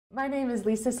My name is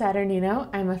Lisa Saturnino.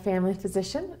 I'm a family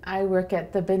physician. I work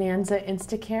at the Bonanza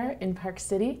Instacare in Park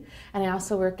City, and I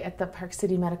also work at the Park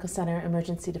City Medical Center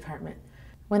Emergency Department.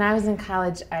 When I was in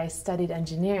college, I studied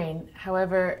engineering.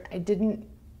 However, I didn't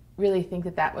really think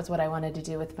that that was what I wanted to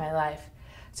do with my life.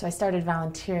 So I started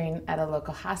volunteering at a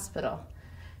local hospital.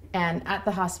 And at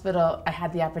the hospital, I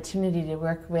had the opportunity to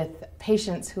work with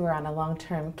patients who were on a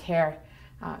long-term care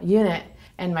unit.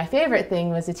 And my favorite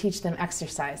thing was to teach them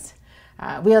exercise.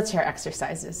 Wheelchair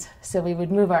exercises. So we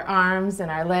would move our arms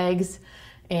and our legs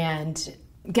and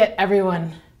get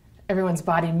everyone's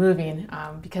body moving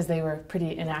because they were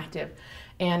pretty inactive.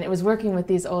 And it was working with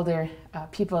these older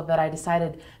people that I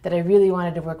decided that I really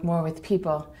wanted to work more with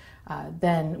people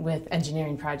than with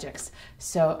engineering projects.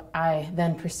 So I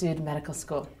then pursued medical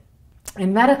school.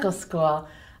 In medical school,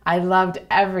 I loved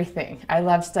everything. I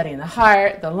loved studying the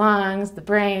heart, the lungs, the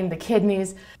brain, the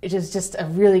kidneys. It was just a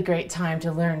really great time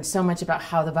to learn so much about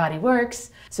how the body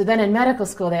works. So then in medical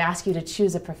school, they ask you to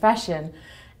choose a profession,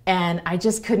 and I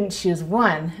just couldn't choose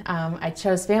one. I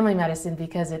chose family medicine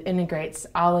because it integrates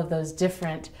all of those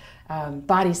different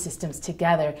body systems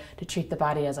together to treat the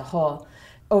body as a whole.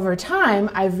 Over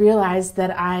time, I've realized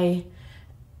that I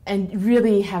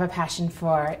really have a passion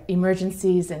for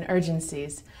emergencies and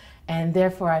urgencies. And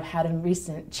therefore, I've had a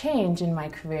recent change in my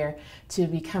career to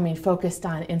becoming focused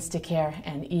on Instacare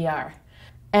and ER.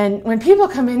 And when people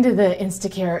come into the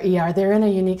Instacare or ER, they're in a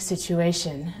unique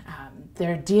situation.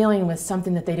 They're dealing with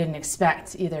something that they didn't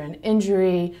expect, either an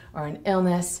injury or an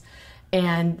illness,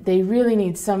 and they really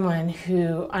need someone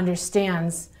who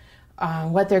understands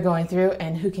what they're going through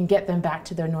and who can get them back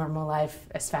to their normal life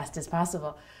as fast as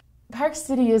possible. Park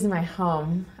City is my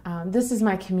home. This is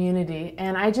my community,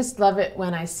 and I just love it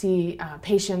when I see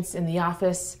patients in the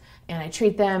office and I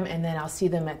treat them, and then I'll see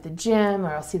them at the gym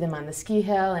or I'll see them on the ski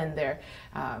hill and they're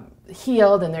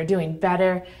healed and they're doing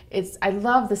better. I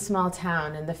love the small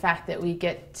town and the fact that we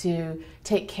get to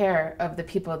take care of the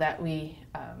people that we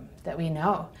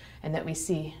know and that we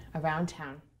see around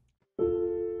town.